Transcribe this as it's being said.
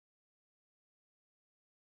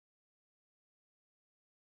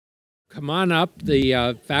Come on up,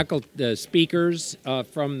 the the speakers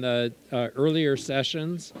from the earlier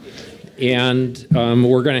sessions, and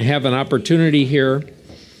we're going to have an opportunity here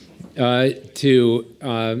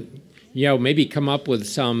to, maybe come up with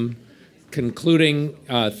some concluding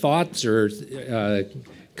thoughts or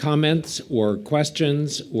comments or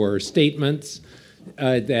questions or statements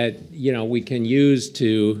that we can use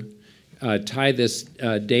to tie this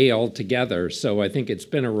day all together. So I think it's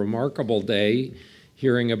been a remarkable day,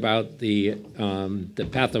 hearing about the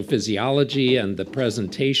pathophysiology and the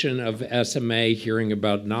presentation of SMA, hearing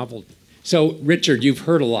about novel. So Richard, you've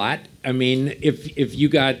heard a lot. I mean, if you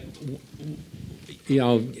got,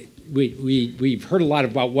 we've heard a lot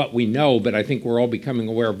about what we know, but I think we're all becoming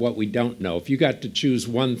aware of what we don't know. If you got to choose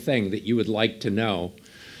one thing that you would like to know,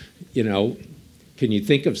 can you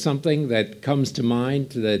think of something that comes to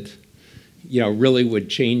mind that really would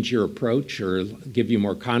change your approach or give you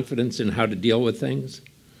more confidence in how to deal with things?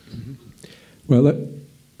 Mm-hmm. Well,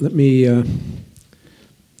 let me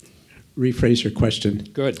rephrase your question.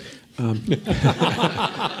 Good. No,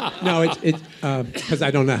 it's because I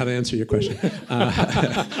don't know how to answer your question.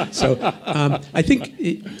 I think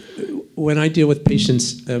when I deal with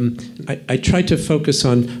patients, I try to focus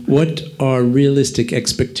on what are realistic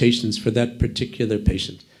expectations for that particular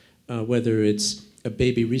patient, whether it's a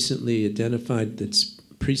baby recently identified that's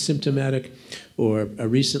pre-symptomatic, or a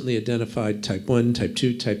recently identified type 1, type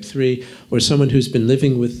 2, type 3, or someone who's been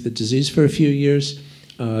living with the disease for a few years,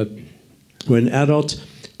 or an adult.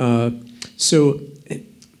 So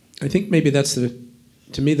I think maybe that's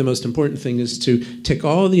to me, the most important thing is to take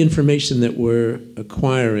all the information that we're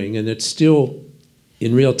acquiring, and it's still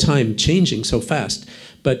in real time changing so fast,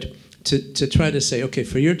 but to try to say, okay,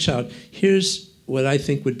 for your child, here's what I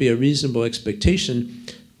think would be a reasonable expectation,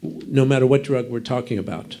 no matter what drug we're talking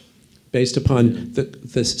about, based upon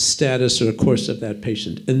the status or the course of that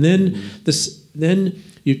patient. And then then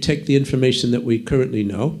you take the information that we currently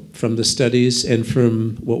know from the studies and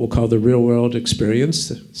from what we'll call the real-world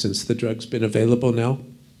experience, since the drug's been available now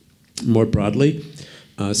more broadly,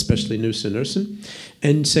 especially nusinersen,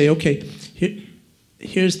 and say, okay,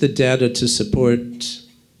 here's the data to support,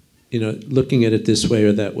 looking at it this way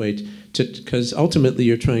or that way, because ultimately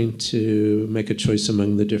you're trying to make a choice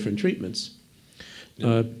among the different treatments.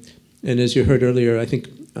 Yeah. And as you heard earlier, I think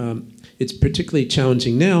it's particularly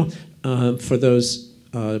challenging now for those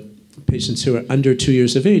patients who are under 2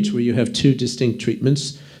 years of age, where you have two distinct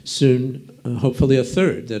treatments, soon hopefully a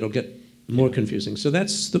third that'll get more confusing. So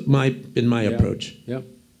that's been my approach. Yeah.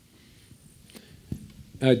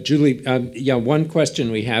 Julie, one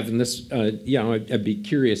question we have, and this, I'd be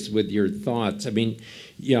curious with your thoughts. I mean,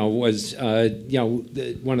 was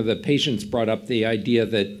one of the patients brought up the idea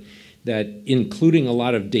that including a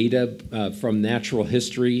lot of data from natural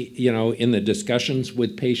history, in the discussions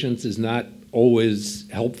with patients is not always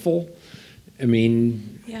helpful. I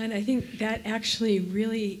mean. Yeah, and I think that actually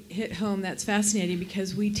really hit home. That's fascinating,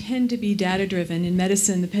 because we tend to be data-driven. In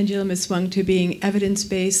medicine, the pendulum has swung to being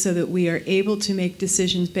evidence-based so that we are able to make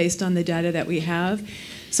decisions based on the data that we have.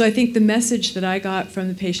 So I think the message that I got from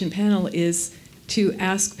the patient panel is to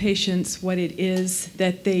ask patients what it is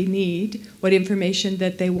that they need, what information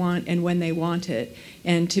that they want, and when they want it,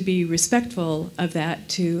 and to be respectful of that,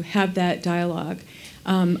 to have that dialogue.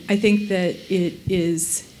 I think that it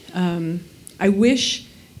is, I wish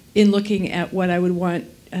in looking at what I would want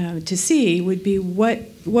to see would be what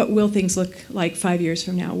will things look like 5 years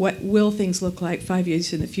from now? What will things look like 5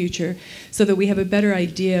 years in the future, so that we have a better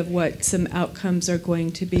idea of what some outcomes are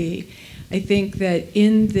going to be. I think that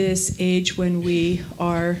in this age when we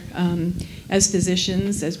are, as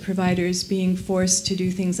physicians, as providers, being forced to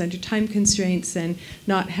do things under time constraints and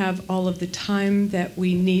not have all of the time that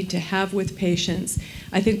we need to have with patients,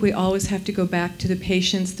 I think we always have to go back to the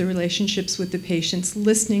patients, the relationships with the patients,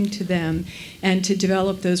 listening to them, and to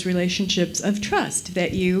develop those relationships of trust,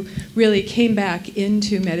 that you really came back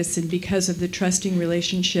into medicine because of the trusting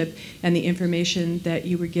relationship and the information that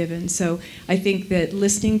you were given. So I think that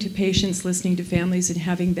listening to patients, listening to families, and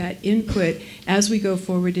having that input as we go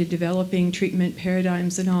forward in developing treatment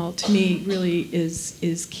paradigms and all, to me, really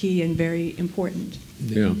is key and very important.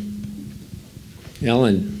 Yeah.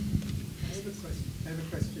 Ellen.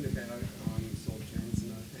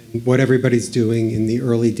 What everybody's doing in the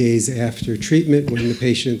early days after treatment, when the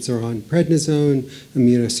patients are on prednisone,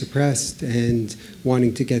 immunosuppressed, and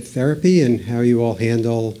wanting to get therapy, and how you all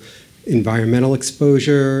handle environmental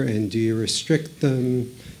exposure, and do you restrict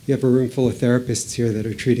them? You have a room full of therapists here that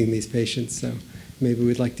are treating these patients, so maybe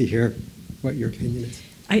we'd like to hear what your opinion is.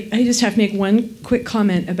 I just have to make one quick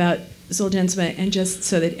comment about Zolgensma, and just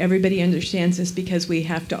so that everybody understands this, because we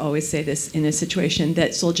have to always say this in a situation,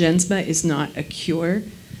 that Zolgensma is not a cure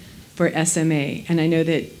for SMA. And I know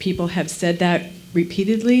that people have said that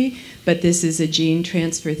repeatedly, but this is a gene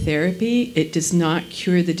transfer therapy. It does not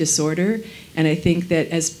cure the disorder. And I think that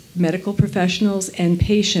as medical professionals and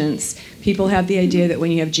patients, people have the idea that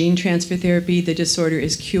when you have gene transfer therapy, the disorder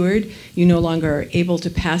is cured. You no longer are able to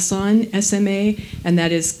pass on SMA, and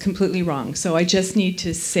that is completely wrong. So I just need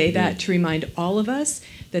to say that to remind all of us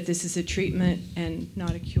that this is a treatment and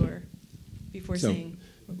not a cure before saying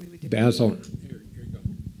what we would do. Basil. Here you go.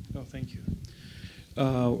 Oh, thank you.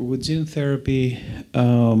 With gene therapy,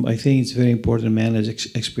 I think it's very important to manage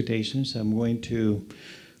expectations. I'm going to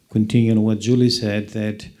continue on what Julie said,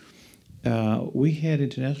 that we had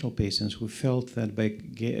international patients who felt that by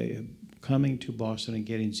coming to Boston and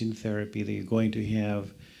getting gene therapy, they're going to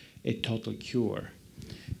have a total cure.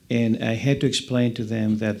 And I had to explain to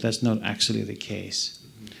them that that's not actually the case.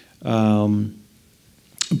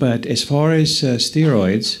 But as far as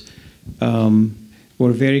steroids,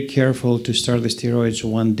 we're very careful to start the steroids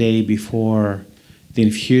 1 day before the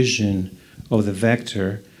infusion of the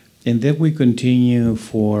vector, and then we continue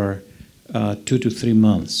for 2 to 3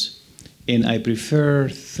 months. And I prefer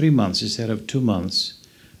 3 months instead of 2 months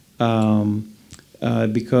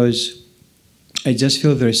because I just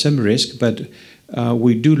feel there is some risk, but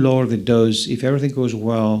we do lower the dose. If everything goes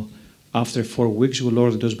well, after 4 weeks, we'll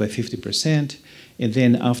lower the dose by 50%. And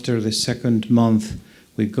then after the second month,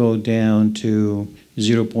 we go down to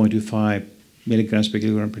 0.25 milligrams per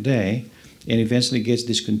kilogram per day, and eventually gets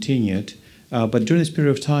discontinued. But during this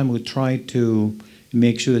period of time, we try to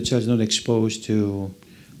make sure the child is not exposed to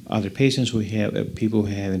other patients who have people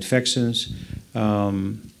who have infections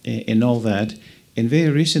and all that. And very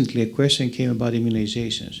recently, a question came about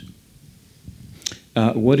immunizations.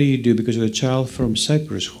 What do you do? Because we have a child from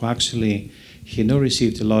Cyprus who actually had not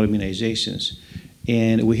received a lot of immunizations.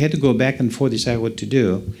 And we had to go back and forth decide what to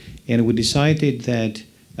do. And we decided that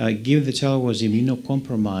given the child was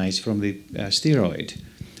immunocompromised from the steroid,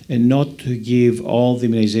 and not to give all the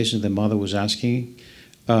immunizations the mother was asking,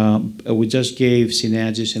 we just gave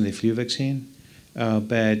Synagis and the flu vaccine,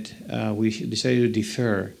 but we decided to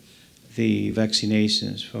defer the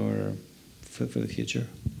vaccinations for the future.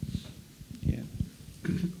 Yeah.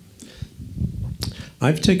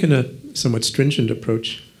 I've taken a somewhat stringent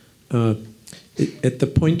approach. At the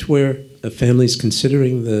point where a family is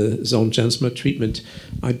considering the Zolgensma treatment,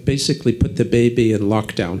 I basically put the baby in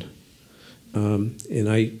lockdown. And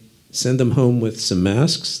I send them home with some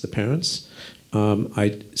masks, the parents.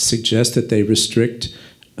 I suggest that they restrict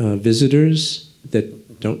visitors,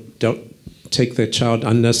 that don't take their child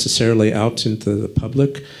unnecessarily out into the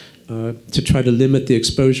public, to try to limit the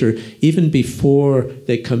exposure even before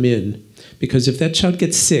they come in. Because if that child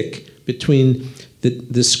gets sick between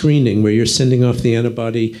the screening where you're sending off the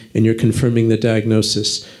antibody and you're confirming the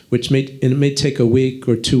diagnosis, and it may take a week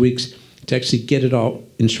or 2 weeks to actually get it all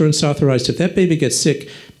insurance authorized. If that baby gets sick,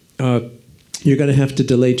 you're going to have to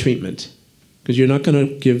delay treatment because you're not going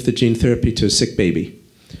to give the gene therapy to a sick baby.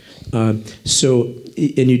 And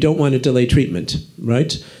you don't want to delay treatment,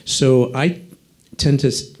 right? So I tend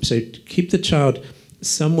to say keep the child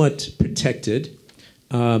somewhat protected.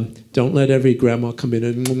 Don't let every grandma come in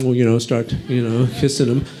and start kissing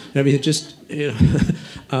them. I mean, just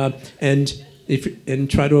and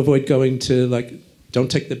try to avoid going to don't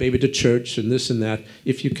take the baby to church and this and that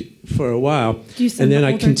if you for a while. Do you send and then the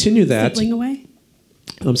I older continue that. Sibling away?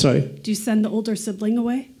 I'm sorry. Do you send the older sibling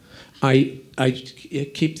away? I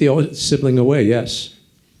keep the old sibling away. Yes.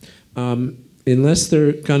 Unless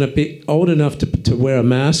they're going to be old enough to wear a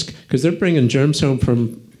mask, because they're bringing germs home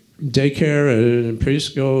from daycare and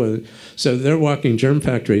preschool, so they're walking germ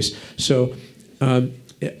factories. So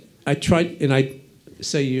I tried, and I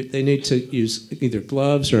say they need to use either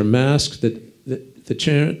gloves or a mask. The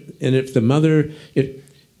chair, and if the mother,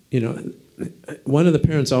 one of the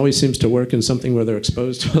parents always seems to work in something where they're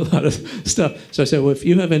exposed to a lot of stuff. So I said, well, if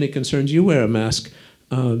you have any concerns, you wear a mask.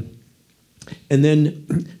 And then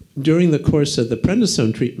during the course of the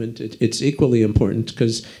prednisone treatment, it's equally important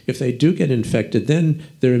because if they do get infected, then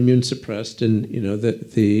they're immune suppressed, and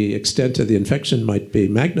the extent of the infection might be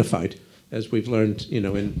magnified, as we've learned, in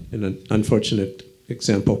an unfortunate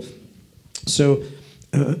example. So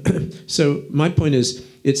my point is,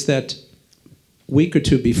 it's that week or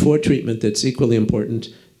two before treatment that's equally important,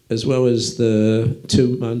 as well as the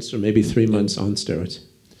 2 months or maybe 3 months on steroids.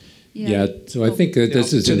 Yeah, so I think that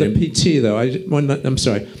this is to the PT though. I'm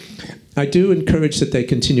sorry. I do encourage that they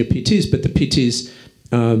continue PTs, but the PTs,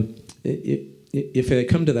 if they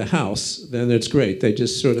come to the house, then it's great. They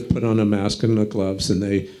just sort of put on a mask and the gloves, and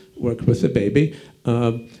they work with the baby.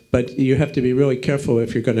 But you have to be really careful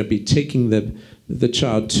if you're going to be taking the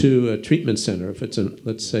child to a treatment center. If it's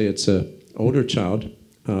let's say it's an older child,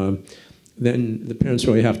 then the parents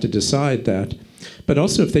really have to decide that. But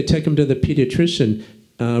also, if they take them to the pediatrician,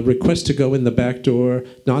 request to go in the back door.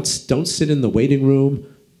 Don't sit in the waiting room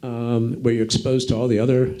where you're exposed to all the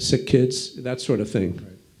other sick kids. That sort of thing. Right.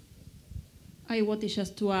 I wanted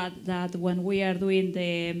just to add that when we are doing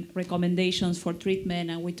the recommendations for treatment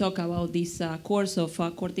and we talk about this course of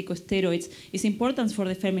corticosteroids, it's important for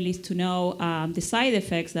the families to know the side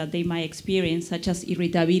effects that they might experience, such as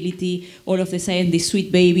irritability. All of a sudden, the sweet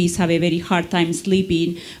babies have a very hard time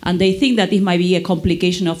sleeping, and they think that it might be a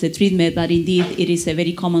complication of the treatment, but indeed it is a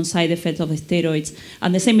very common side effect of steroids.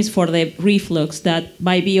 And the same is for the reflux that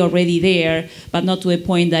might be already there, but not to a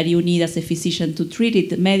point that you need as a physician to treat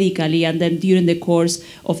it medically, and then during the course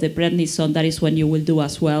of the prednisone, that is when you will do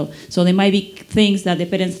as well. So there might be things that the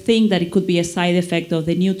parents think that it could be a side effect of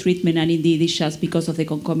the new treatment, and indeed it's just because of the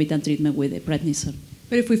concomitant treatment with the prednisone.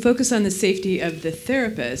 But if we focus on the safety of the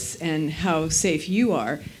therapists and how safe you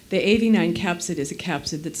are, the AV9 capsid is a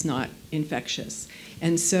capsid that's not infectious.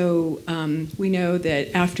 And so we know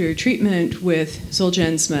that after treatment with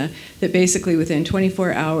Zolgensma, that basically within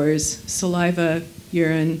 24 hours, saliva,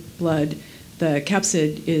 urine, blood, the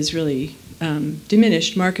capsid is really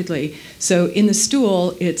diminished markedly. So in the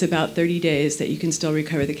stool, it's about 30 days that you can still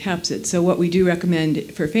recover the capsid. So what we do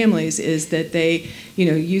recommend for families is that they,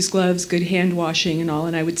 use gloves, good hand washing and all.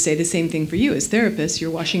 And I would say the same thing for you as therapists. You're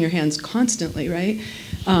washing your hands constantly, right?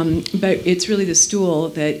 But it's really the stool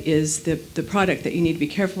that is the product that you need to be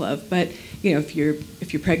careful of. But if you're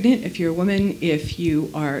pregnant, if you're a woman, if you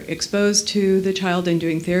are exposed to the child and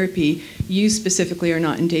doing therapy, you specifically are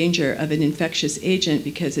not in danger of an infectious agent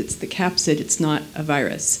because it's the capsid, it's not a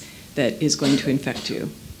virus that is going to infect you.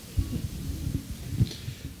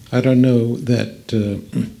 I don't know that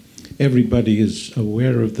everybody is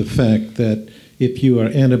aware of the fact that if you are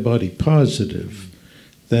antibody positive,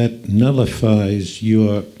 that nullifies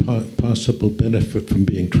your possible benefit from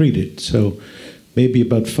being treated. So maybe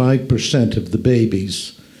about 5% of the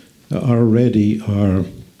babies already are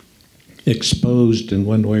exposed in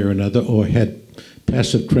one way or another or had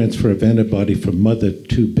passive transfer of antibody from mother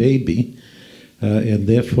to baby, and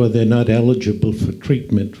therefore they're not eligible for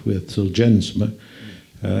treatment with Zolgensma.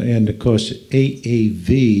 And of course,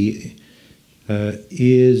 AAV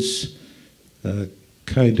is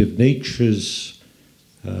kind of nature's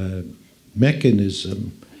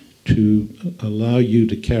mechanism to allow you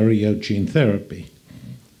to carry out gene therapy.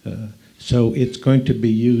 So it's going to be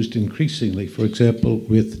used increasingly. For example,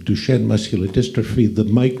 with Duchenne muscular dystrophy, the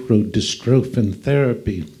microdystrophin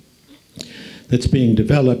therapy that's being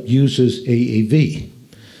developed uses AAV.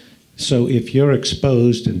 So if you're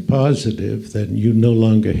exposed and positive, then you no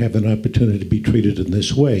longer have an opportunity to be treated in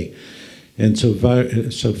this way. And so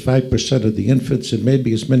 5% of the infants and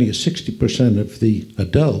maybe as many as 60% of the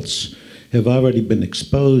adults have already been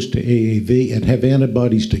exposed to AAV and have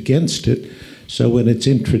antibodies against it. So when it's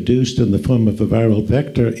introduced in the form of a viral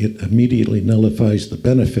vector, it immediately nullifies the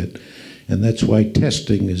benefit. And that's why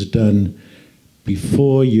testing is done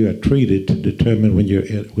before you are treated to determine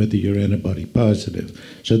whether you're antibody positive.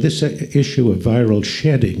 So this issue of viral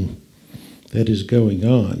shedding that is going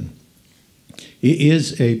on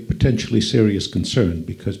is a potentially serious concern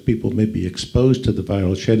because people may be exposed to the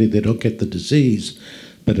viral shedding. They don't get the disease,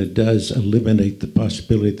 but it does eliminate the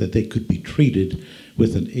possibility that they could be treated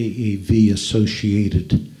with an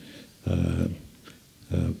AAV-associated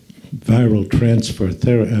viral transfer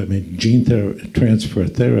therapy, gene transfer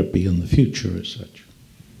therapy in the future as such.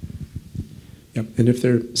 Yep. And if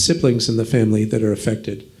there are siblings in the family that are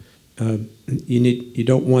affected, you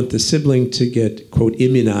don't want the sibling to get, quote,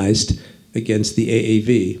 immunized against the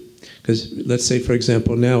AAV. Because let's say, for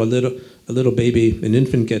example, now a little baby, an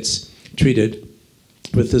infant gets treated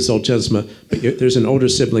with the Zolgensma, but there's an older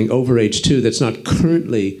sibling over age 2 that's not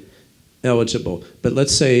currently eligible. But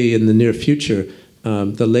let's say in the near future,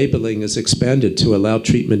 the labeling is expanded to allow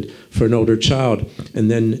treatment for an older child, and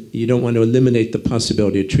then you don't want to eliminate the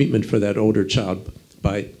possibility of treatment for that older child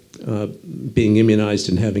by being immunized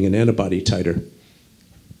and having an antibody titer.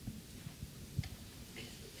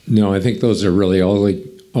 No, I think those are really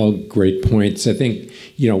all great points. I think,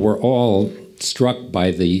 we're all struck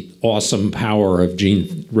by the awesome power of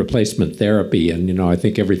gene replacement therapy and, I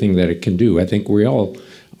think everything that it can do. I think we all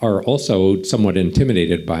are also somewhat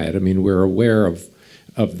intimidated by it. I mean, we're aware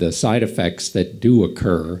of the side effects that do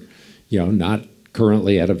occur, not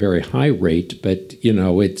currently at a very high rate, but,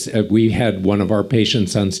 we had one of our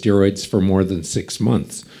patients on steroids for more than 6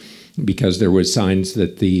 months. because there was signs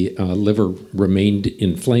that the liver remained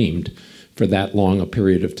inflamed for that long a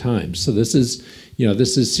period of time. So this is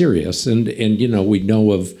serious, and we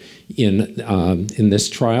know of in this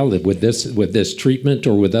trial that with this treatment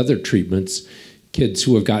or with other treatments, kids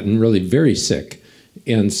who have gotten really very sick,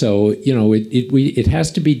 and so it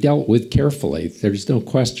has to be dealt with carefully. There's no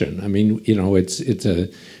question. I mean, it's a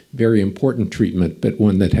very important treatment, but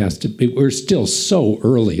one that has to be. We're still so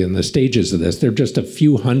early in the stages of this. There are just a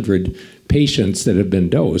few hundred patients that have been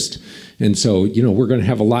dosed, and so we're going to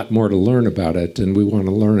have a lot more to learn about it, and we want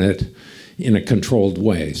to learn it in a controlled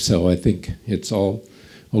way. So I think it's all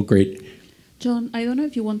great. John, I don't know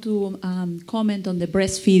if you want to comment on the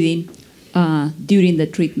breastfeeding during the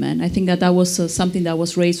treatment. I think that was something that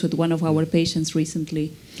was raised with one of our patients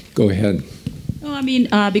recently. Go ahead. No, I mean,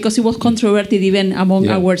 because it was controverted even among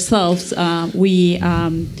ourselves. We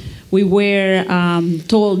were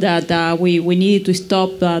told that we needed to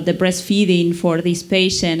stop the breastfeeding for this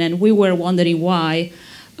patient, and we were wondering why.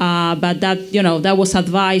 But that was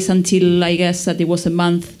advised until, I guess, that it was a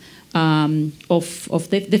month of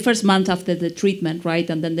the first month after the treatment, right?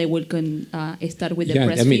 And then they will start with the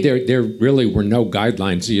breastfeeding. I mean, there really were no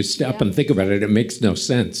guidelines. So you stop and think about it, it makes no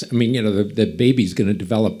sense. I mean, the baby's going to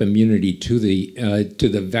develop immunity to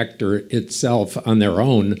the vector itself on their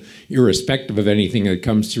own, irrespective of anything that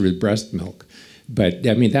comes through breast milk. But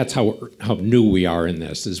I mean, that's how new we are in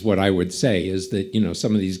this, is what I would say, is that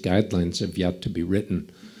some of these guidelines have yet to be written.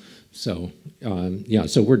 So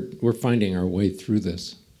so we're finding our way through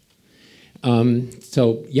this.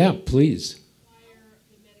 So yeah, please.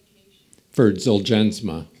 For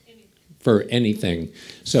Zolgensma, for anything.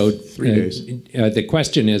 So 3 days. The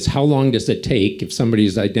question is, how long does it take if somebody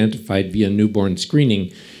is identified via newborn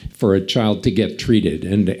screening for a child to get treated?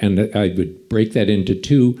 And I would break that into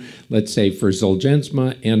two, let's say for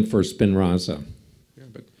Zolgensma and for Spinraza. Yeah,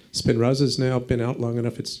 but Spinraza's now been out long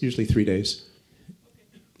enough. It's usually 3 days.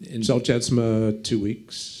 And Zolgensma, 2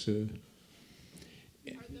 weeks. Sir.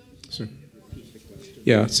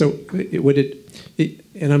 Yeah. So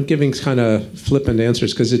and I'm giving kind of flippant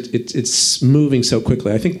answers because it's moving so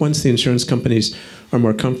quickly. I think once the insurance companies are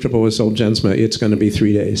more comfortable with Zolgensma, it's going to be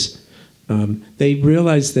 3 days. They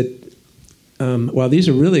realize that while these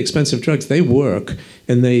are really expensive drugs, they work,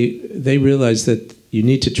 and they realize that you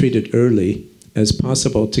need to treat it early as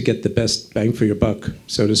possible to get the best bang for your buck,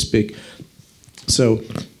 so to speak. So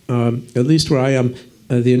at least where I am,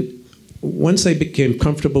 once they became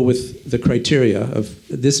comfortable with the criteria of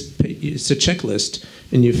this, it's a checklist,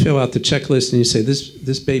 and you fill out the checklist and you say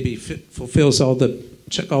this baby fulfills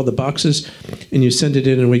check all the boxes, and you send it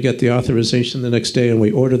in, and we get the authorization the next day, and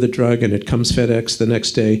we order the drug, and it comes FedEx the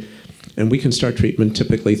next day, and we can start treatment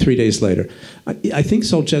typically 3 days later. I think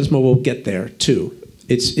Zolgensma will get there too.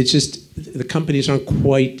 It's just the companies aren't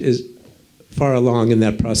quite as far along in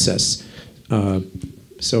that process.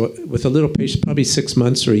 So with a little patient, probably 6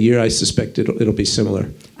 months or a year, I suspect it'll be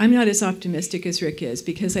similar. I'm not as optimistic as Rick is,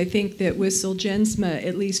 because I think that with Zolgensma,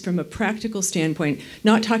 at least from a practical standpoint,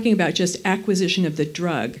 not talking about just acquisition of the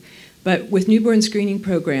drug, but with newborn screening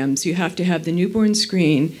programs, you have to have the newborn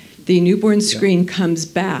screen. The newborn screen comes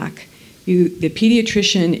back. The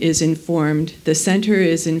pediatrician is informed, the center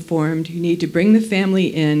is informed, you need to bring the family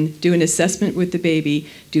in, do an assessment with the baby,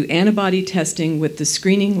 do antibody testing with the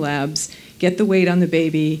screening labs, get the weight on the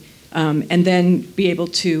baby, and then be able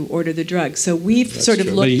to order the drug. So we've sort of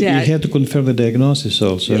looked at... You have to confirm the diagnosis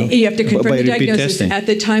also. You have to confirm the diagnosis at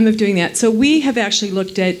the time of doing that. So we have actually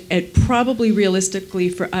looked at probably realistically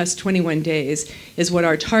for us 21 days is what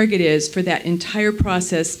our target is for that entire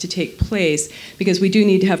process to take place, because we do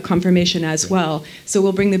need to have confirmation as well. So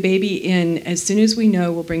we'll bring the baby in as soon as we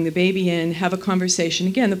know. We'll bring the baby in, have a conversation.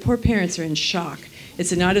 Again, the poor parents are in shock.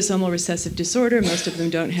 It's an autosomal recessive disorder. Most of them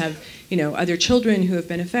don't have, other children who have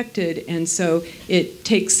been affected, and so it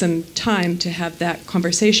takes some time to have that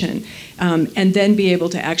conversation, and then be able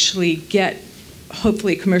to actually get,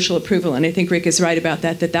 hopefully, commercial approval. And I think Rick is right about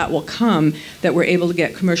that will come, that we're able to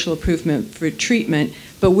get commercial approval for treatment,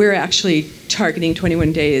 but we're actually targeting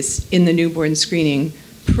 21 days in the newborn screening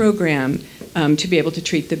program to be able to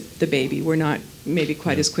treat the baby. We're not maybe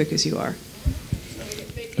quite as quick as you are.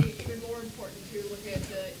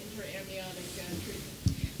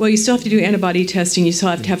 Well, you still have to do antibody testing. You still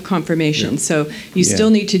have to have confirmation. So you still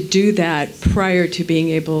need to do that prior to being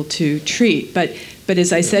able to treat. But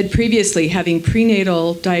as I said previously, having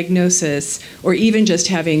prenatal diagnosis, or even just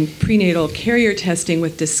having prenatal carrier testing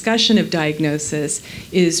with discussion of diagnosis,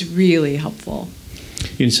 is really helpful.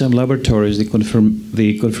 In some laboratories, the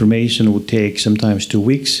confirmation would take sometimes 2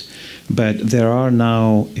 weeks, but there are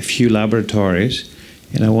now a few laboratories,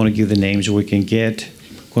 and I want to give the names we can get.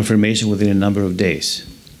 confirmation within a number of days.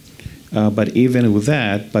 But even with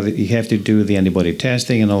that, you have to do the antibody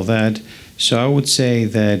testing and all that. So I would say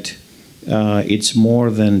that it's more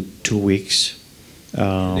than 2 weeks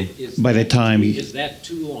by the time. Is that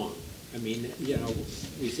too long? I mean,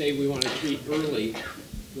 we say we want to treat early.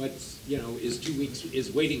 Is 2 weeks?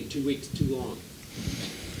 Is waiting 2 weeks too long?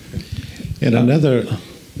 And another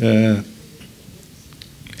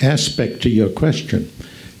aspect to your question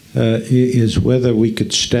is whether we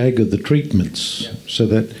could stagger the treatments so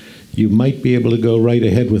that you might be able to go right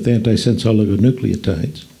ahead with antisense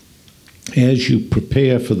oligonucleotides as you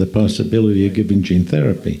prepare for the possibility of giving gene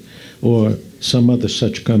therapy or some other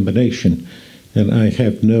such combination. And I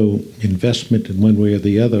have no investment in one way or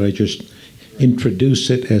the other. I just introduce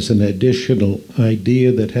it as an additional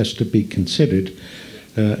idea that has to be considered.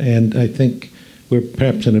 And I think we're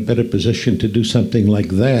perhaps in a better position to do something like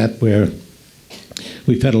that, where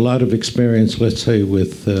we've had a lot of experience, let's say,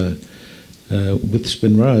 with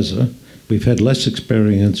Spinraza. We've had less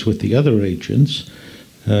experience with the other agents.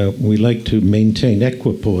 We like to maintain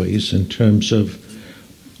equipoise in terms of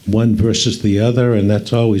one versus the other, and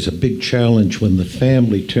that's always a big challenge when the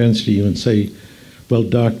family turns to you and say, well,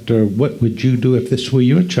 doctor, what would you do if this were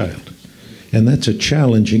your child? And that's a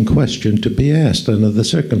challenging question to be asked under the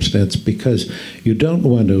circumstance, because you don't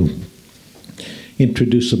want to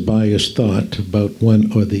introduce a biased thought about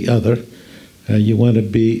one or the other. You want to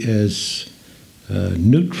be as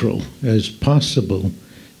neutral as possible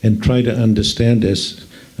and try to understand, as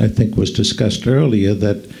I think was discussed earlier,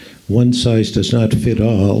 that one size does not fit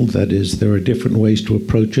all. That is, there are different ways to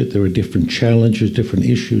approach it. There are different challenges, different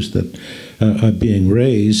issues that are being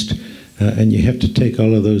raised, and you have to take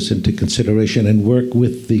all of those into consideration and work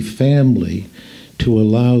with the family to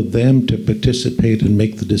allow them to participate and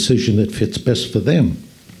make the decision that fits best for them.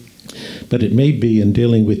 But it may be in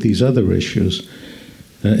dealing with these other issues.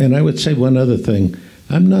 And I would say one other thing.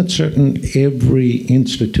 I'm not certain every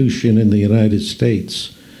institution in the United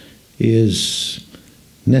States is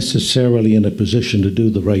necessarily in a position to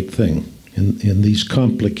do the right thing in these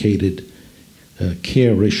complicated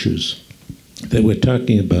care issues that we're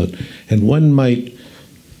talking about. And one might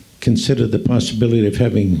consider the possibility of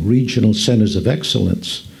having regional centers of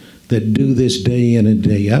excellence that do this day in and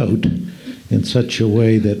day out in such a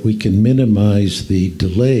way that we can minimize the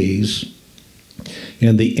delays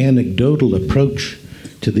and the anecdotal approach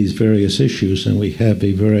to these various issues, and we have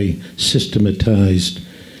a very systematized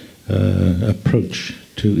approach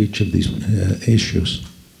to each of these issues.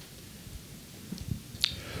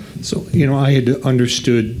 So, I had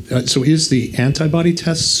understood, so is the antibody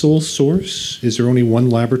test sole source? Is there only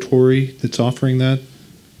one laboratory that's offering that?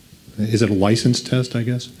 Is it a licensed test, I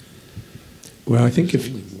guess? Well, I think it's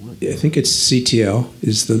CTL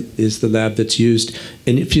is the lab that's used,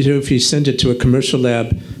 and if you send it to a commercial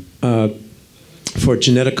lab for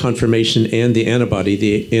genetic confirmation and the antibody,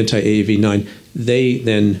 the anti-AAV9, they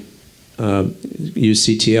then use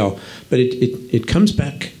CTL, but it comes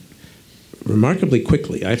back remarkably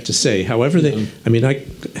quickly, I have to say. However, I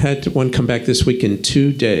had one come back this week in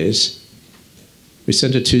 2 days. We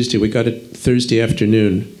sent it Tuesday. We got it Thursday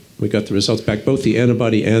afternoon. We got the results back, both the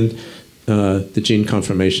antibody and the gene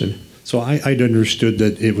confirmation. So I'd understood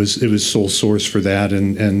that it was sole source for that,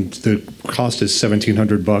 and the cost is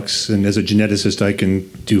 $1,700. And as a geneticist, I can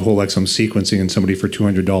do whole exome sequencing in somebody for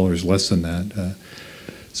 $200 less than that.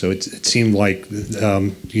 So it seemed like,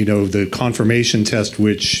 the confirmation test,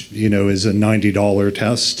 which, is a $90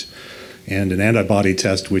 test, and an antibody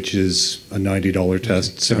test, which is a $90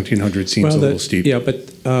 test, $1,700 seems a little steep. Yeah, but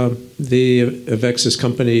the Avexis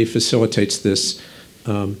company facilitates this.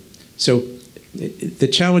 So the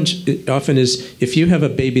challenge often is, if you have a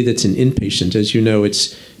baby that's an inpatient, as you know,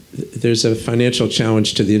 there's a financial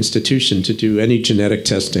challenge to the institution to do any genetic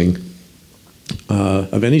testing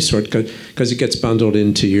of any sort, because it gets bundled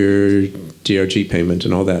into your DRG payment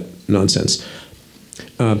and all that nonsense.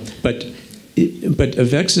 But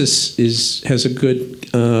Avexis has a good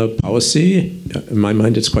policy. In my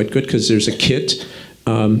mind, it's quite good, because there's a kit.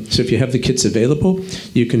 So if you have the kits available,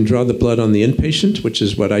 you can draw the blood on the inpatient, which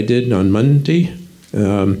is what I did on Monday,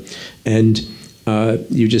 and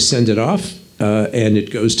you just send it off, and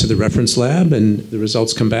it goes to the reference lab, and the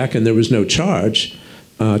results come back, and there was no charge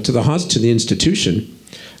to the institution.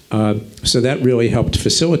 So that really helped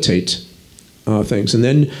facilitate things. And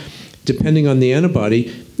then, depending on the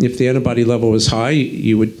antibody, if the antibody level was high,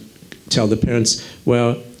 you would tell the parents,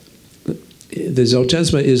 well, the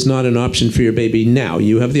Zolgensma is not an option for your baby now.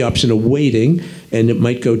 You have the option of waiting, and it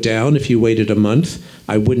might go down if you waited a month.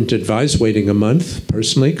 I wouldn't advise waiting a month,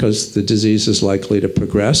 personally, because the disease is likely to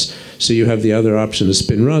progress. So you have the other option of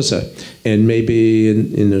Spinraza, and maybe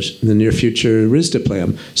in the near future,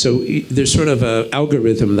 Risdiplam. So there's sort of an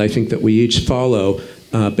algorithm that I think that we each follow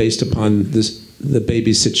based upon the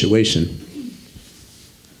baby's situation.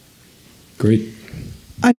 Great.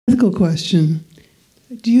 Ethical question.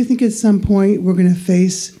 Do you think at some point we're going to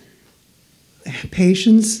face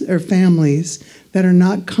patients or families that are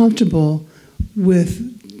not comfortable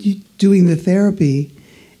with doing the therapy,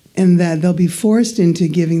 and that they'll be forced into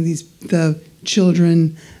giving the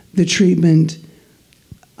children the treatment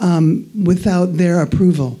without their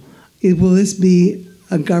approval? Will this be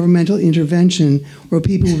a governmental intervention where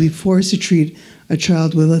people will be forced to treat a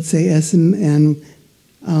child with, let's say, SMN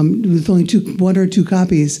with only one or two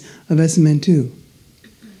copies of SMN2?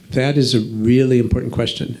 That is a really important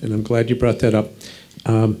question, and I'm glad you brought that up.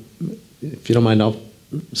 If you don't mind, I'll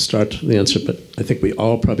start the answer, but I think we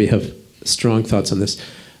all probably have strong thoughts on this.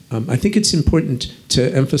 I think it's important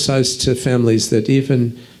to emphasize to families that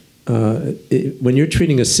even when you're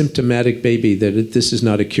treating a symptomatic baby, that this is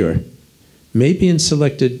not a cure. Maybe in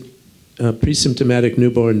selected pre-symptomatic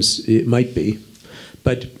newborns it might be,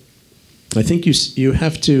 but I think you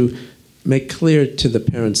have to make clear to the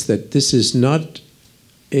parents that this is not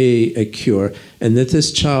a cure, and that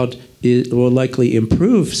this child will likely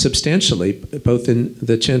improve substantially, both in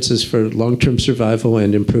the chances for long-term survival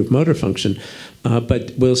and improved motor function,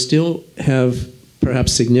 but will still have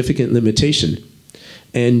perhaps significant limitation.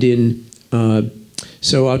 And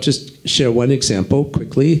so I'll just share one example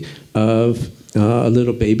quickly of a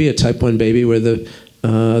little baby, a type 1 baby, where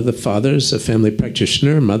the father's a family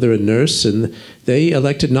practitioner, mother a nurse, and they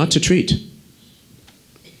elected not to treat.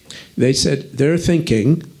 They said their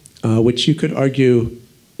thinking, which you could argue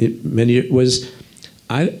was,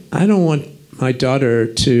 I don't want my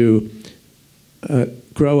daughter to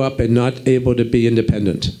grow up and not able to be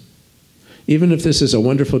independent. Even if this is a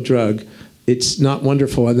wonderful drug, it's not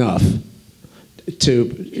wonderful enough.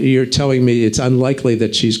 You're telling me it's unlikely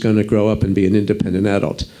that she's going to grow up and be an independent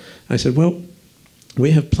adult. I said, well,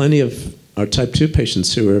 we have plenty of our type 2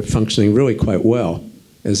 patients who are functioning really quite well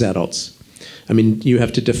as adults. I mean, you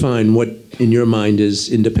have to define what in your mind is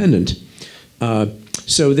independent.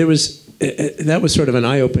 So that was sort of an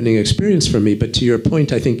eye-opening experience for me. But to your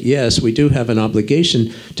point, I think, yes, we do have an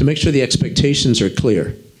obligation to make sure the expectations are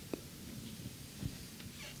clear.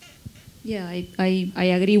 Yeah, I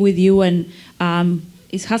agree with you, and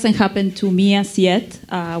it hasn't happened to me as yet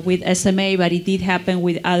with SMA, but it did happen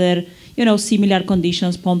with other, similar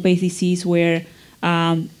conditions, Pompe's disease, where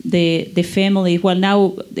the family, well,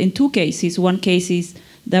 now in two cases. One case is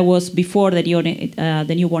that was before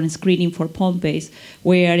the newborn screening for Pompe's,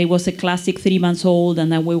 where it was a classic 3 months old,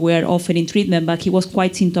 and then we were offering treatment, but he was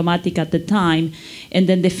quite symptomatic at the time, and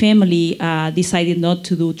then the family decided not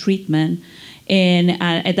to do treatment. And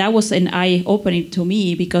that was an eye-opening to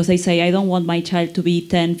me, because they say, I don't want my child to be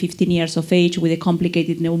 10, 15 years of age with a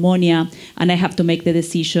complicated pneumonia, and I have to make the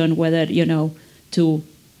decision whether, to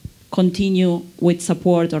continue with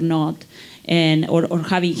support or not, and or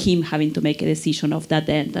having to make a decision of that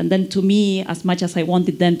end. And then to me, as much as I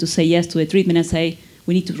wanted them to say yes to the treatment, I say,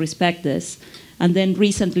 we need to respect this. And then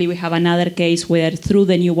recently we have another case where through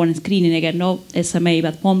the newborn screening, again, no SMA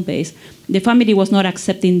but Pompe's, the family was not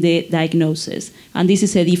accepting the diagnosis. And this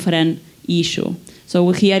is a different issue. So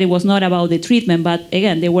here it was not about the treatment, but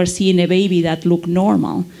again, they were seeing a baby that looked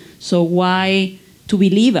normal. So why to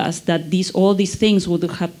believe us that all these things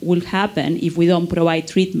will happen if we don't provide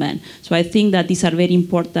treatment? So I think that these are very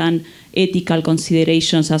important ethical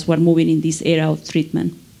considerations as we're moving in this era of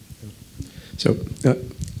treatment. So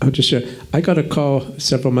I'll just share. I got a call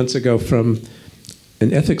several months ago from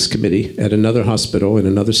an ethics committee at another hospital in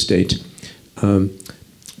another state,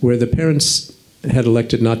 where the parents had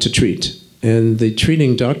elected not to treat. And the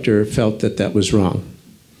treating doctor felt that that was wrong,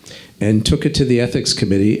 and took it to the ethics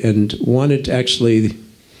committee and wanted actually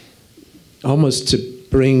almost to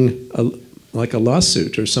bring like a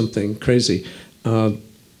lawsuit or something crazy, to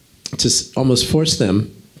almost force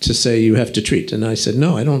them to say you have to treat. And I said,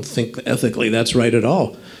 no, I don't think ethically that's right at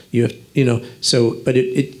all. But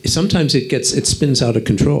sometimes it spins out of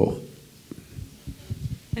control.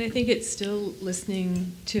 And I think it's still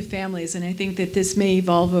listening to families, and I think that this may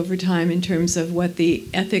evolve over time in terms of what the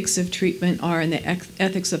ethics of treatment are and the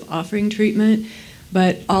ethics of offering treatment.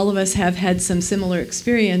 But all of us have had some similar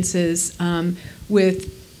experiences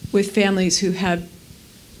with families who have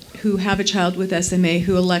a child with SMA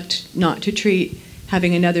who elect not to treat,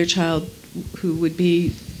 having another child who would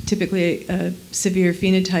be typically a severe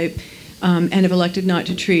phenotype, and have elected not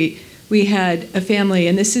to treat. We had a family,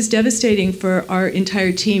 and this is devastating for our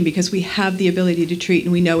entire team because we have the ability to treat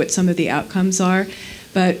and we know what some of the outcomes are.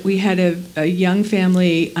 But we had a young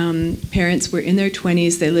family, parents were in their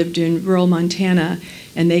 20s, they lived in rural Montana,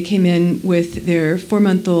 and they came in with their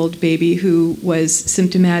 4-month-old baby who was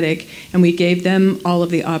symptomatic, and we gave them all of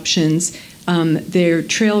the options. They're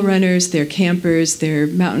trail runners, they're campers, they're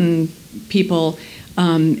mountain people,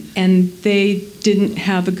 and they didn't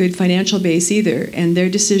have a good financial base either, and their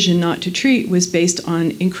decision not to treat was based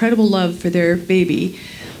on incredible love for their baby,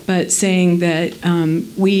 but saying that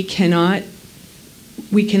we cannot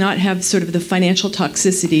have sort of the financial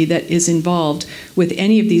toxicity that is involved with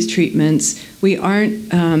any of these treatments. We aren't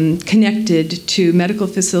connected to medical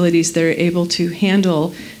facilities that are able to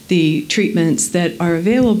handle the treatments that are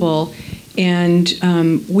available, and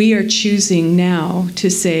we are choosing now to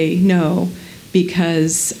say no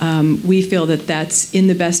because we feel that that's in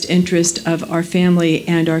the best interest of our family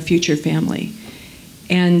and our future family.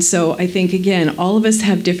 And so I think, again, all of us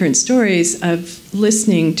have different stories of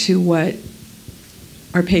listening to what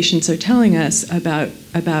our patients are telling us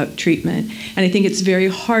about treatment. And I think it's very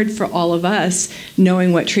hard for all of us,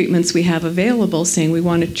 knowing what treatments we have available, saying we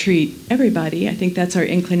want to treat everybody. I think that's our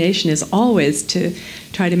inclination, is always to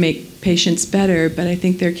try to make patients better, but I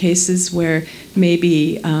think there are cases where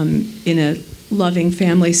maybe in a loving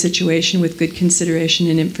family situation with good consideration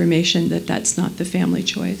and information that's not the family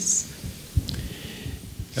choice.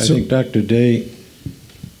 I think Dr. Day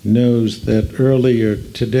knows that earlier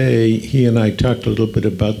today, he and I talked a little bit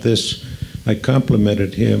about this. I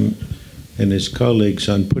complimented him and his colleagues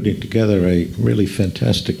on putting together a really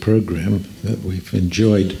fantastic program that we've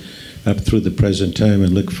enjoyed up through the present time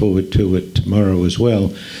and look forward to it tomorrow as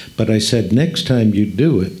well. But I said, next time you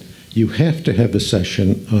do it, you have to have a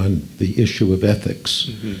session on the issue of ethics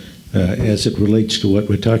as it relates to what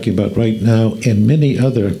we're talking about right now and many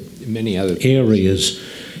other areas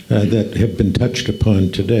that have been touched upon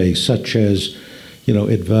today, such as,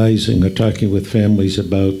 advising or talking with families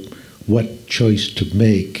about what choice to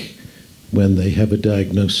make when they have a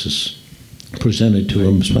diagnosis presented to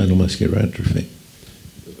them, spinal muscular atrophy.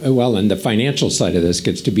 Well, and the financial side of this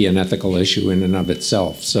gets to be an ethical issue in and of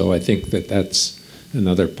itself. So I think that's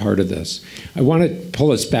another part of this. I want to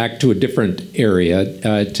pull us back to a different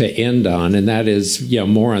area to end on, and that is,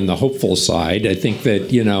 more on the hopeful side. I think that,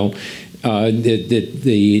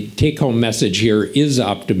 the take-home message here is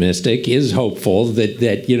optimistic, is hopeful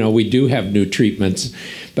that we do have new treatments.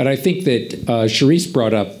 But I think that Charisse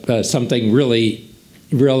brought up something really,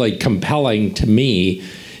 really compelling to me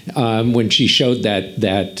when she showed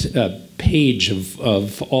that page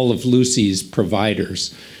of all of Lucy's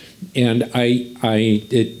providers. And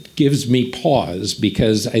it gives me pause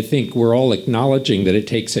because I think we're all acknowledging that it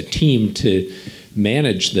takes a team to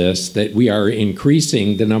manage this, that we are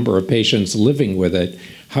increasing the number of patients living with it.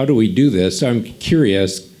 How do we do this? So I'm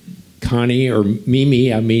curious, Connie or Mimi,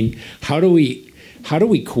 how do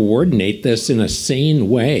we coordinate this in a sane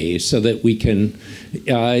way so that we can,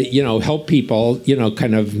 help people,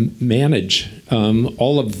 kind of manage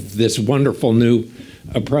all of this wonderful new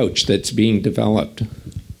approach that's being developed?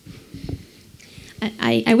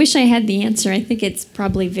 I wish I had the answer. I think it's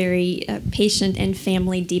probably very patient and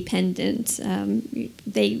family dependent.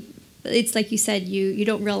 It's like you said, you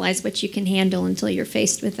don't realize what you can handle until you're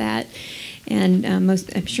faced with that. And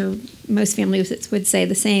I'm sure most families would say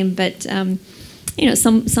the same. But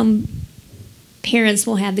some parents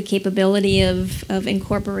will have the capability of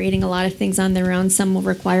incorporating a lot of things on their own. Some will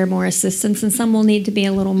require more assistance, and some will need to be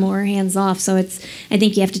a little more hands off. So I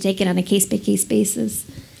think you have to take it on a case by case basis.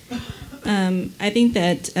 I think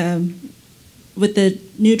that with the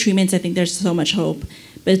new treatments, I think there's so much hope,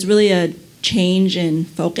 but it's really a change in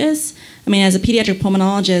focus. As a pediatric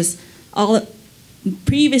pulmonologist,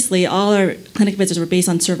 previously all our clinic visits were based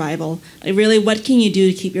on survival. Really, what can you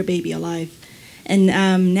do to keep your baby alive? And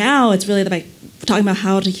now it's really like talking about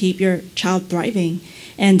how to keep your child thriving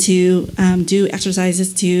and to do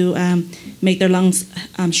exercises to make their lungs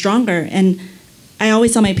stronger. And I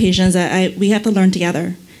always tell my patients that we have to learn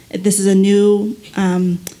together. This is a new,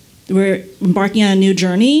 we're embarking on a new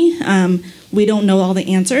journey. We don't know all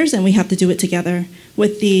the answers, and we have to do it together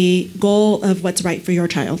with the goal of what's right for your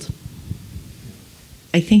child.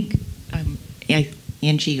 I think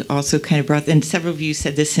Angie also kind of brought, and several of you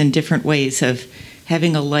said this in different ways, of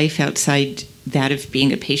having a life outside that of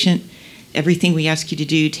being a patient. Everything we ask you to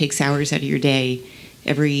do takes hours out of your day.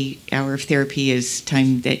 Every hour of therapy is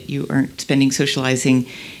time that you aren't spending socializing.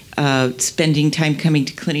 Spending time coming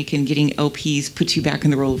to clinic and getting LPs puts you back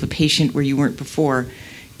in the role of a patient where you weren't before.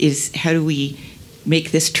 Is how do we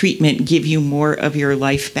make this treatment give you more of your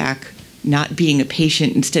life back, not being a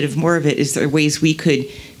patient instead of more of it? Is there ways we could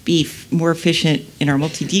be more efficient in our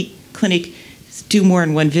multi-D clinic, do more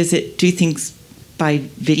in one visit, do things by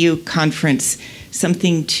video conference,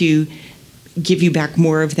 something to give you back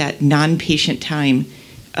more of that non-patient time?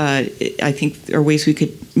 I think there are ways we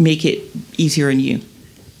could make it easier on you.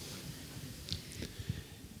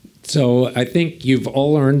 So I think you've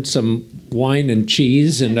all earned some wine and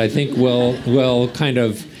cheese, and I think we'll kind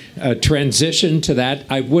of transition to that.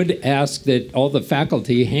 I would ask that all the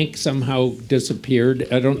faculty, Hank somehow disappeared.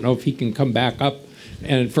 I don't know if he can come back up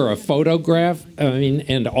and for a photograph.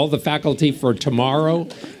 And all the faculty for tomorrow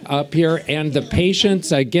up here, and the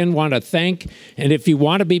patients, I again want to thank. And if you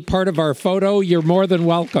want to be part of our photo, you're more than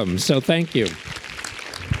welcome. So thank you.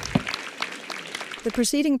 The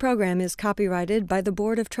preceding program is copyrighted by the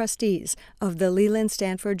Board of Trustees of the Leland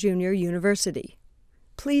Stanford Junior University.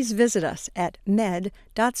 Please visit us at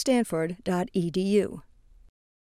med.stanford.edu.